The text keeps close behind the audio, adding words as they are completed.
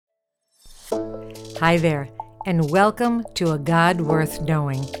Hi there, and welcome to A God Worth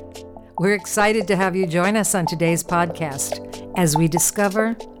Knowing. We're excited to have you join us on today's podcast as we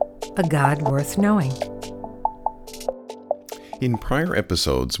discover a God worth knowing. In prior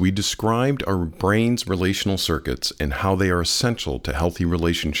episodes, we described our brain's relational circuits and how they are essential to healthy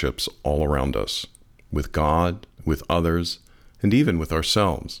relationships all around us, with God, with others, and even with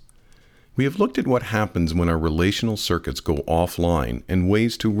ourselves. We have looked at what happens when our relational circuits go offline and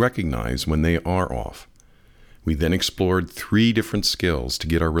ways to recognize when they are off. We then explored 3 different skills to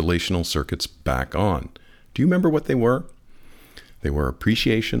get our relational circuits back on. Do you remember what they were? They were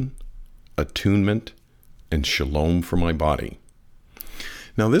appreciation, attunement, and shalom for my body.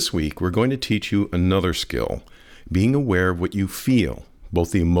 Now this week, we're going to teach you another skill, being aware of what you feel,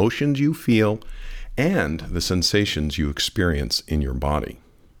 both the emotions you feel and the sensations you experience in your body.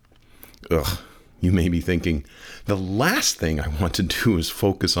 You may be thinking, the last thing I want to do is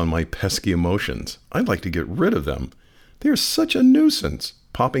focus on my pesky emotions. I'd like to get rid of them. They're such a nuisance,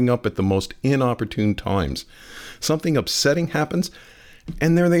 popping up at the most inopportune times. Something upsetting happens,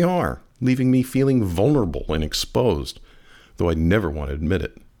 and there they are, leaving me feeling vulnerable and exposed, though I never want to admit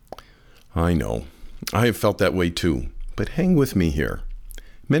it. I know, I have felt that way too, but hang with me here.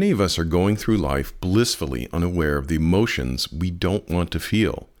 Many of us are going through life blissfully unaware of the emotions we don't want to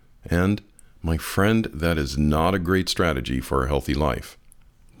feel. And, my friend, that is not a great strategy for a healthy life.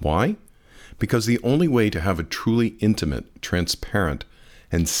 Why? Because the only way to have a truly intimate, transparent,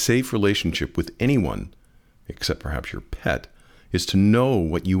 and safe relationship with anyone, except perhaps your pet, is to know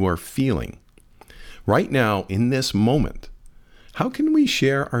what you are feeling. Right now, in this moment, how can we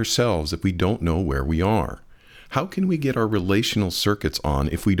share ourselves if we don't know where we are? How can we get our relational circuits on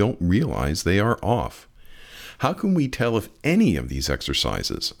if we don't realize they are off? How can we tell if any of these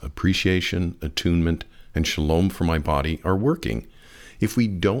exercises, appreciation, attunement, and shalom for my body, are working if we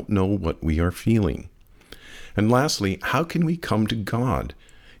don't know what we are feeling? And lastly, how can we come to God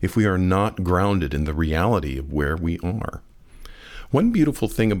if we are not grounded in the reality of where we are? One beautiful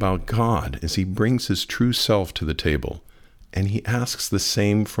thing about God is He brings His true self to the table, and He asks the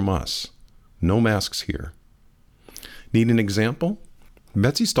same from us. No masks here. Need an example?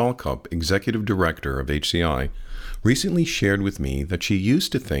 Betsy Stalcup, Executive Director of HCI, recently shared with me that she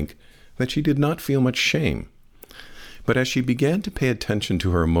used to think that she did not feel much shame. But as she began to pay attention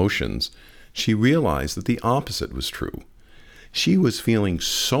to her emotions, she realized that the opposite was true. She was feeling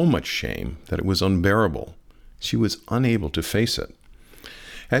so much shame that it was unbearable. She was unable to face it.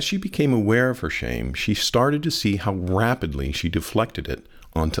 As she became aware of her shame, she started to see how rapidly she deflected it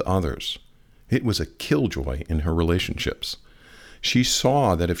onto others. It was a killjoy in her relationships. She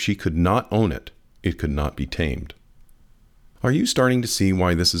saw that if she could not own it, it could not be tamed. Are you starting to see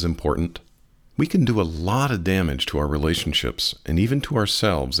why this is important? We can do a lot of damage to our relationships and even to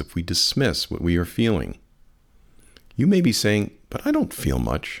ourselves if we dismiss what we are feeling. You may be saying, but I don't feel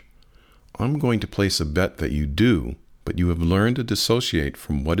much. I'm going to place a bet that you do, but you have learned to dissociate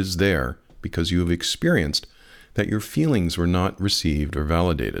from what is there because you have experienced that your feelings were not received or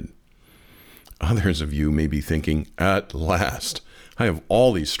validated. Others of you may be thinking, at last, I have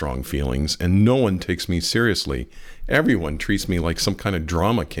all these strong feelings and no one takes me seriously. Everyone treats me like some kind of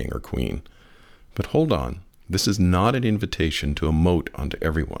drama king or queen. But hold on, this is not an invitation to emote onto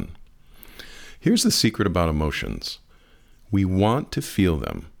everyone. Here's the secret about emotions. We want to feel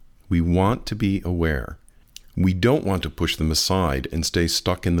them. We want to be aware. We don't want to push them aside and stay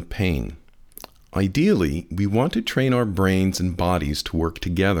stuck in the pain. Ideally, we want to train our brains and bodies to work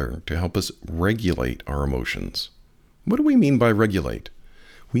together to help us regulate our emotions. What do we mean by regulate?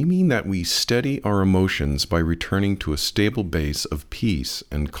 We mean that we steady our emotions by returning to a stable base of peace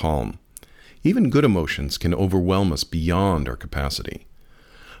and calm. Even good emotions can overwhelm us beyond our capacity.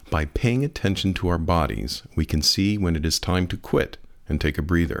 By paying attention to our bodies, we can see when it is time to quit and take a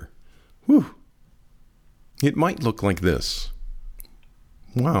breather. Whew! It might look like this.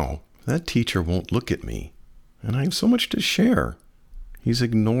 Wow, that teacher won't look at me, and I have so much to share. He's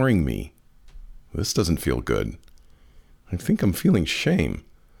ignoring me. This doesn't feel good. I think I'm feeling shame.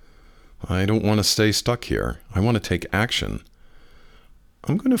 I don't want to stay stuck here. I want to take action.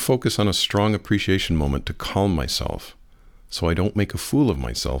 I'm going to focus on a strong appreciation moment to calm myself, so I don't make a fool of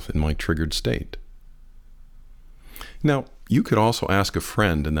myself in my triggered state. Now, you could also ask a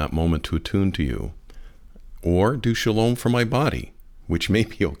friend in that moment to attune to you, or do shalom for my body, which may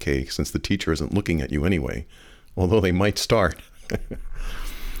be okay since the teacher isn't looking at you anyway, although they might start.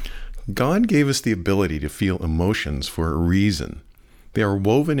 God gave us the ability to feel emotions for a reason. They are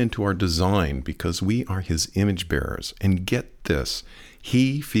woven into our design because we are His image bearers. And get this,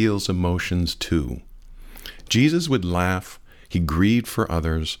 He feels emotions too. Jesus would laugh, He grieved for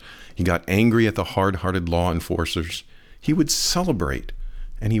others. He got angry at the hard-hearted law enforcers. He would celebrate,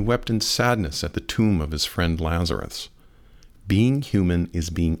 and he wept in sadness at the tomb of his friend Lazarus. Being human is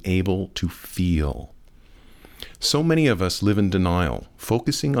being able to feel. So many of us live in denial,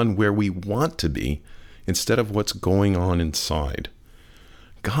 focusing on where we want to be instead of what's going on inside.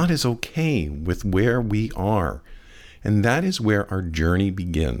 God is okay with where we are, and that is where our journey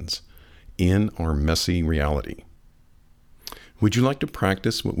begins, in our messy reality. Would you like to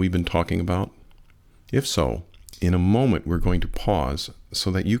practice what we've been talking about? If so, in a moment we're going to pause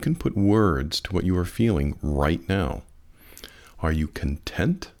so that you can put words to what you are feeling right now. Are you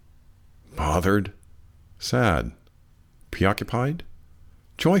content, bothered, sad, preoccupied,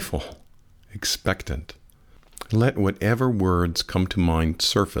 joyful, expectant? Let whatever words come to mind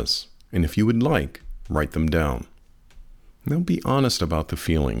surface, and if you would like, write them down. Now be honest about the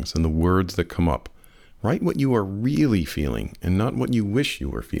feelings and the words that come up. Write what you are really feeling and not what you wish you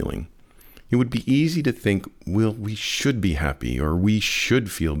were feeling. It would be easy to think, well, we should be happy or we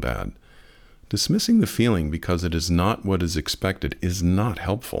should feel bad. Dismissing the feeling because it is not what is expected is not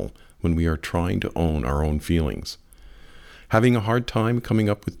helpful when we are trying to own our own feelings. Having a hard time coming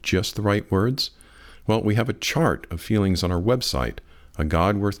up with just the right words? Well, we have a chart of feelings on our website,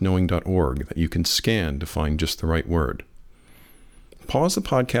 agodworthknowing.org, that you can scan to find just the right word. Pause the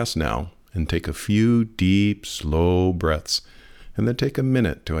podcast now and take a few deep, slow breaths, and then take a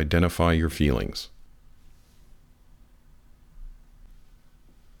minute to identify your feelings.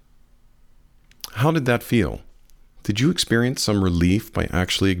 How did that feel? Did you experience some relief by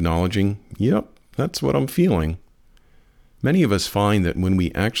actually acknowledging, yep, that's what I'm feeling? Many of us find that when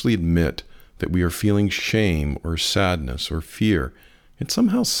we actually admit that we are feeling shame or sadness or fear, it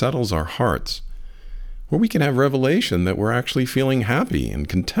somehow settles our hearts. Or we can have revelation that we're actually feeling happy and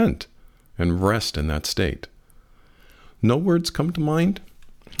content and rest in that state. No words come to mind?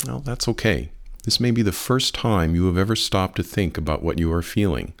 Well, that's okay. This may be the first time you have ever stopped to think about what you are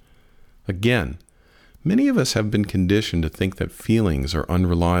feeling. Again, many of us have been conditioned to think that feelings are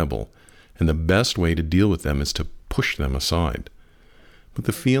unreliable, and the best way to deal with them is to push them aside. But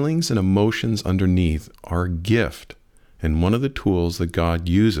the feelings and emotions underneath are a gift, and one of the tools that God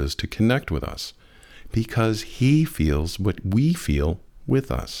uses to connect with us, because He feels what we feel with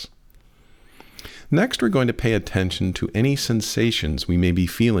us. Next, we're going to pay attention to any sensations we may be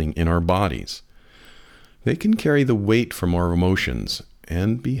feeling in our bodies. They can carry the weight from our emotions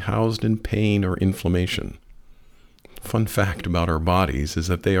and be housed in pain or inflammation. Fun fact about our bodies is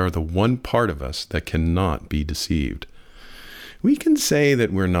that they are the one part of us that cannot be deceived. We can say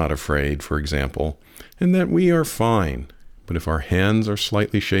that we're not afraid, for example, and that we are fine. But if our hands are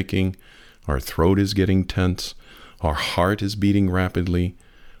slightly shaking, our throat is getting tense, our heart is beating rapidly,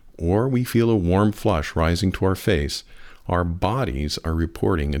 or we feel a warm flush rising to our face, our bodies are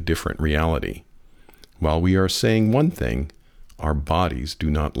reporting a different reality. While we are saying one thing, our bodies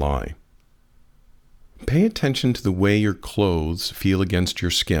do not lie. Pay attention to the way your clothes feel against your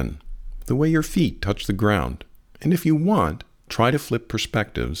skin, the way your feet touch the ground, and if you want, try to flip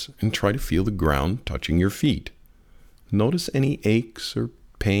perspectives and try to feel the ground touching your feet. Notice any aches or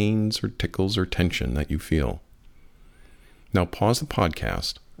pains or tickles or tension that you feel. Now pause the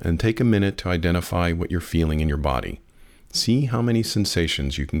podcast and take a minute to identify what you're feeling in your body. See how many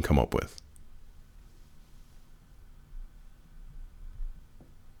sensations you can come up with.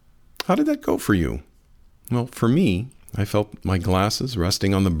 How did that go for you? Well, for me, I felt my glasses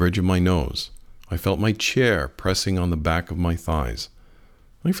resting on the bridge of my nose. I felt my chair pressing on the back of my thighs.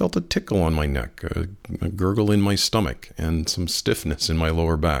 I felt a tickle on my neck, a gurgle in my stomach, and some stiffness in my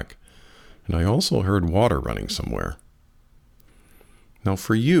lower back. And I also heard water running somewhere. Now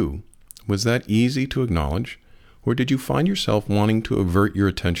for you, was that easy to acknowledge, or did you find yourself wanting to avert your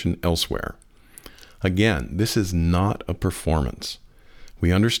attention elsewhere? Again, this is not a performance.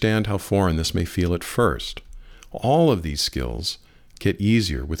 We understand how foreign this may feel at first. All of these skills get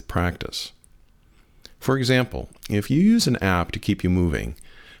easier with practice. For example, if you use an app to keep you moving,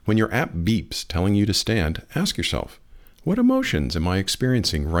 when your app beeps telling you to stand, ask yourself, what emotions am I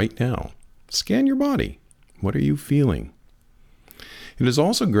experiencing right now? Scan your body. What are you feeling? It is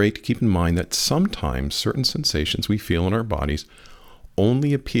also great to keep in mind that sometimes certain sensations we feel in our bodies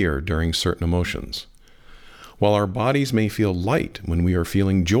only appear during certain emotions. While our bodies may feel light when we are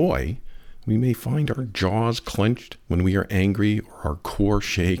feeling joy, we may find our jaws clenched when we are angry or our core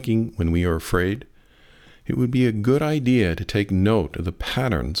shaking when we are afraid. It would be a good idea to take note of the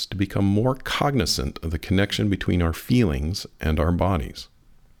patterns to become more cognizant of the connection between our feelings and our bodies.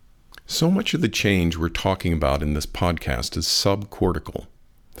 So much of the change we're talking about in this podcast is subcortical.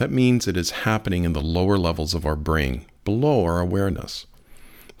 That means it is happening in the lower levels of our brain, below our awareness.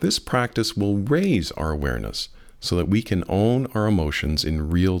 This practice will raise our awareness so that we can own our emotions in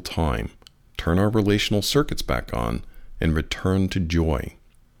real time, turn our relational circuits back on, and return to joy.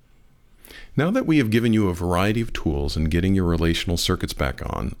 Now that we have given you a variety of tools in getting your relational circuits back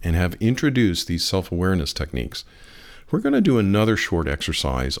on and have introduced these self-awareness techniques, we're going to do another short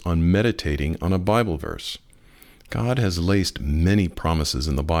exercise on meditating on a Bible verse. God has laced many promises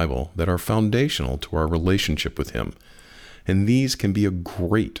in the Bible that are foundational to our relationship with Him, and these can be a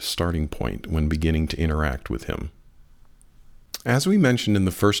great starting point when beginning to interact with Him. As we mentioned in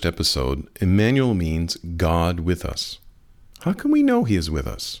the first episode, Emmanuel means God with us. How can we know He is with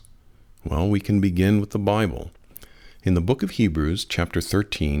us? Well, we can begin with the Bible. In the book of Hebrews, chapter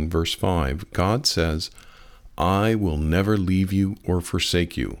 13, verse 5, God says, "I will never leave you or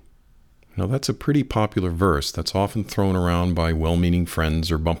forsake you." Now, that's a pretty popular verse that's often thrown around by well-meaning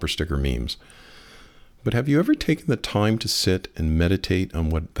friends or bumper sticker memes. But have you ever taken the time to sit and meditate on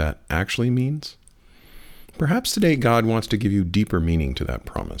what that actually means? Perhaps today God wants to give you deeper meaning to that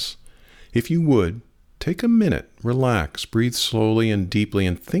promise. If you would, take a minute, relax, breathe slowly and deeply,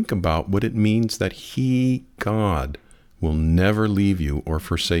 and think about what it means that He, God, will never leave you or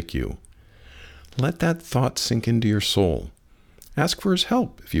forsake you. Let that thought sink into your soul. Ask for His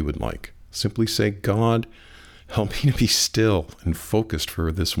help if you would like. Simply say, "God, help me to be still and focused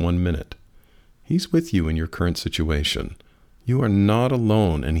for this 1 minute." He's with you in your current situation. You are not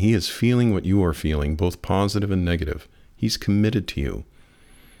alone, and He is feeling what you are feeling, both positive and negative. He's committed to you.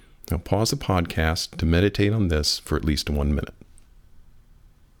 Now pause the podcast to meditate on this for at least 1 minute.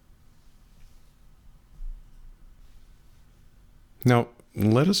 Now,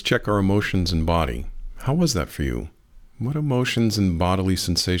 let us check our emotions and body. How was that for you? What emotions and bodily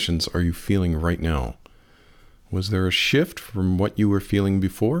sensations are you feeling right now? Was there a shift from what you were feeling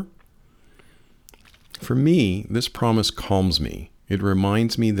before? For me, this promise calms me. It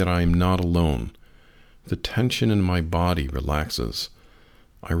reminds me that I am not alone. The tension in my body relaxes.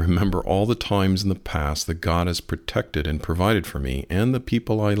 I remember all the times in the past that God has protected and provided for me and the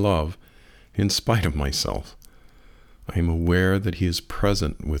people I love in spite of myself. I am aware that He is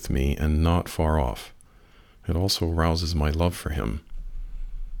present with me and not far off. It also arouses my love for Him.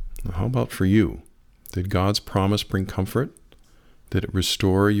 Now, how about for you? Did God's promise bring comfort? Did it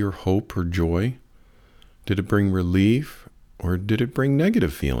restore your hope or joy? Did it bring relief, or did it bring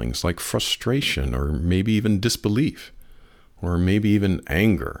negative feelings like frustration or maybe even disbelief? Or maybe even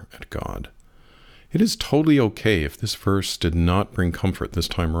anger at God? It is totally okay if this verse did not bring comfort this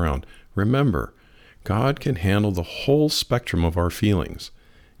time around. Remember, God can handle the whole spectrum of our feelings,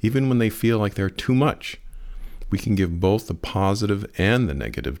 even when they feel like they're too much. We can give both the positive and the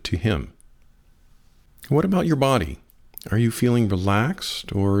negative to Him. What about your body? Are you feeling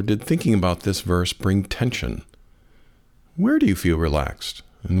relaxed, or did thinking about this verse bring tension? Where do you feel relaxed,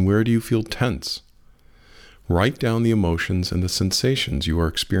 and where do you feel tense? Write down the emotions and the sensations you are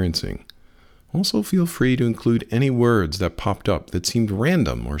experiencing. Also, feel free to include any words that popped up that seemed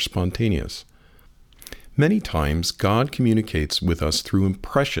random or spontaneous. Many times, God communicates with us through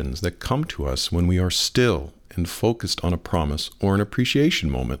impressions that come to us when we are still and focused on a promise or an appreciation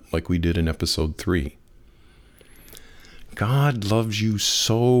moment like we did in episode 3. God loves you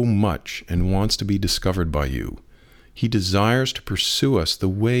so much and wants to be discovered by you. He desires to pursue us the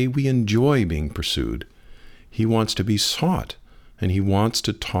way we enjoy being pursued. He wants to be sought, and He wants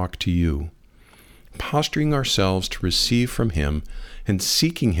to talk to you. Posturing ourselves to receive from Him and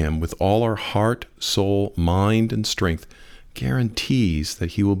seeking Him with all our heart, soul, mind, and strength guarantees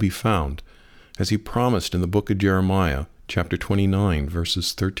that He will be found, as He promised in the book of Jeremiah, chapter 29,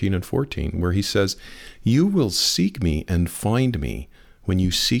 verses 13 and 14, where He says, "You will seek me and find me when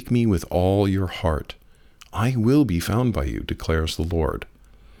you seek me with all your heart. I will be found by you, declares the Lord."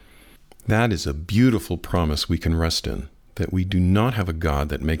 That is a beautiful promise we can rest in, that we do not have a God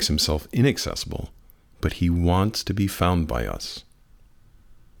that makes Himself inaccessible, but He wants to be found by us.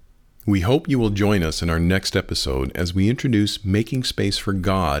 We hope you will join us in our next episode as we introduce making space for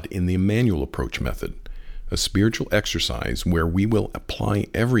God in the Emmanuel Approach method, a spiritual exercise where we will apply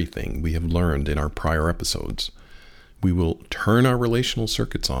everything we have learned in our prior episodes. We will turn our relational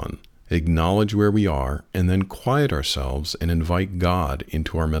circuits on, acknowledge where we are, and then quiet ourselves and invite God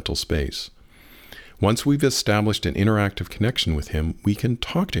into our mental space. Once we've established an interactive connection with Him, we can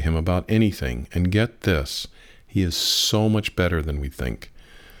talk to Him about anything, and get this, He is so much better than we think.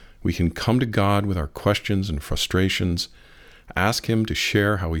 We can come to God with our questions and frustrations, ask Him to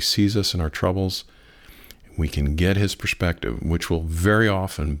share how He sees us in our troubles. We can get His perspective, which will very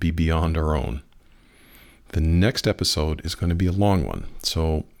often be beyond our own. The next episode is going to be a long one,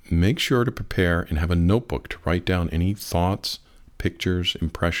 so make sure to prepare and have a notebook to write down any thoughts, pictures,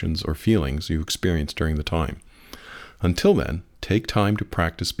 impressions, or feelings you experience during the time. Until then, take time to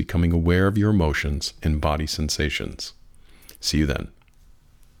practice becoming aware of your emotions and body sensations. See you then.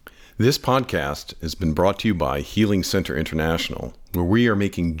 This podcast has been brought to you by Healing Center International, where we are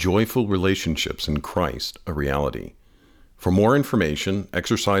making joyful relationships in Christ a reality. For more information,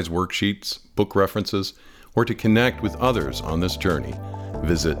 exercise worksheets, book references, or to connect with others on this journey,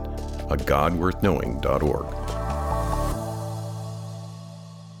 visit agodworthknowing.org.